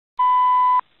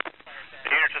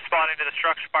responding to the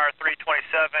structure fire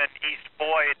 327 East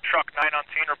Boyd. Truck 9 on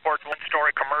scene reports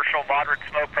one-story commercial, moderate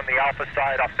smoke from the Alpha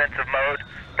side, offensive mode,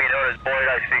 being known as Boyd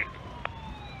IC.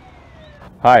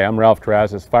 Hi, I'm Ralph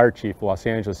Terrazas, Fire Chief of Los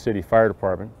Angeles City Fire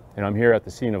Department, and I'm here at the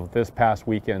scene of this past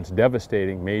weekend's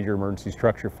devastating major emergency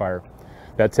structure fire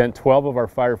that sent 12 of our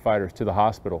firefighters to the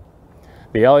hospital.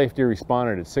 The LAFD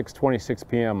responded at 6:26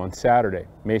 p.m. on Saturday,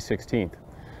 May 16th,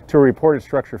 to a reported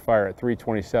structure fire at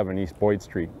 327 East Boyd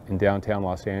Street in downtown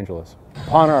Los Angeles.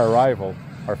 Upon our arrival,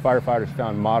 our firefighters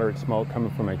found moderate smoke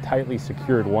coming from a tightly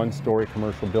secured one-story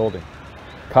commercial building,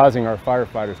 causing our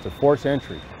firefighters to force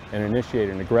entry and initiate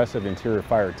an aggressive interior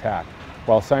fire attack,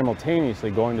 while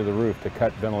simultaneously going to the roof to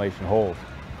cut ventilation holes.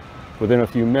 Within a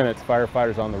few minutes,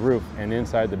 firefighters on the roof and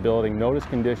inside the building noticed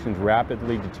conditions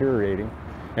rapidly deteriorating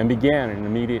and began an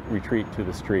immediate retreat to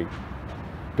the street.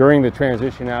 During the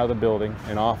transition out of the building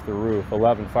and off the roof,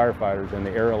 11 firefighters and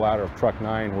the aerial ladder of Truck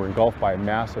 9 were engulfed by a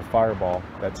massive fireball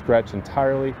that stretched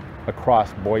entirely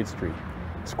across Boyd Street,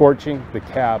 scorching the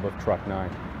cab of Truck 9.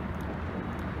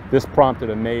 This prompted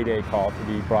a Mayday call to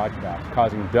be broadcast,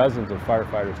 causing dozens of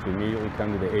firefighters to immediately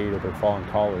come to the aid of their fallen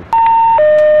colleagues.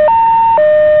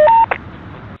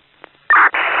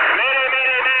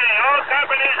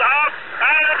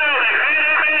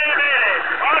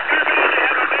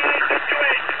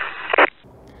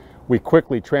 We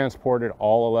quickly transported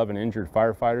all 11 injured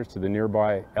firefighters to the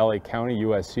nearby LA County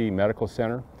USC Medical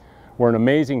Center, where an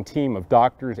amazing team of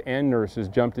doctors and nurses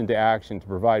jumped into action to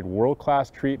provide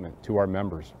world-class treatment to our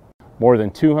members. More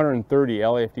than 230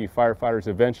 LAFD firefighters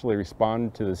eventually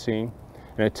responded to the scene,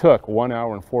 and it took 1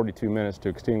 hour and 42 minutes to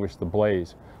extinguish the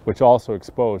blaze, which also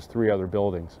exposed 3 other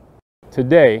buildings.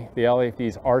 Today, the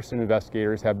LAFD's arson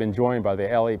investigators have been joined by the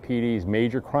LAPD's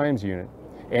Major Crimes Unit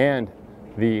and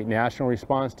the National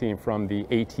Response Team from the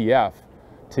ATF.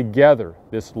 Together,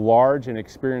 this large and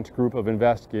experienced group of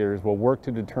investigators will work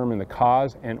to determine the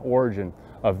cause and origin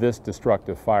of this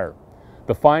destructive fire.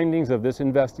 The findings of this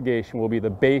investigation will be the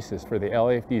basis for the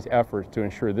LAFD's efforts to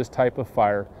ensure this type of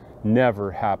fire never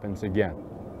happens again.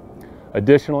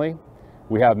 Additionally,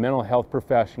 we have mental health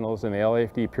professionals and the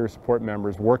LAFD peer support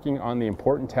members working on the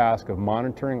important task of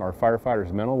monitoring our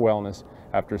firefighters' mental wellness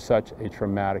after such a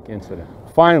traumatic incident.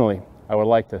 Finally, I would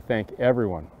like to thank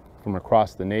everyone from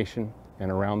across the nation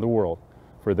and around the world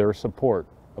for their support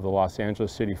of the Los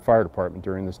Angeles City Fire Department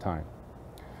during this time.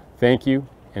 Thank you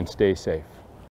and stay safe.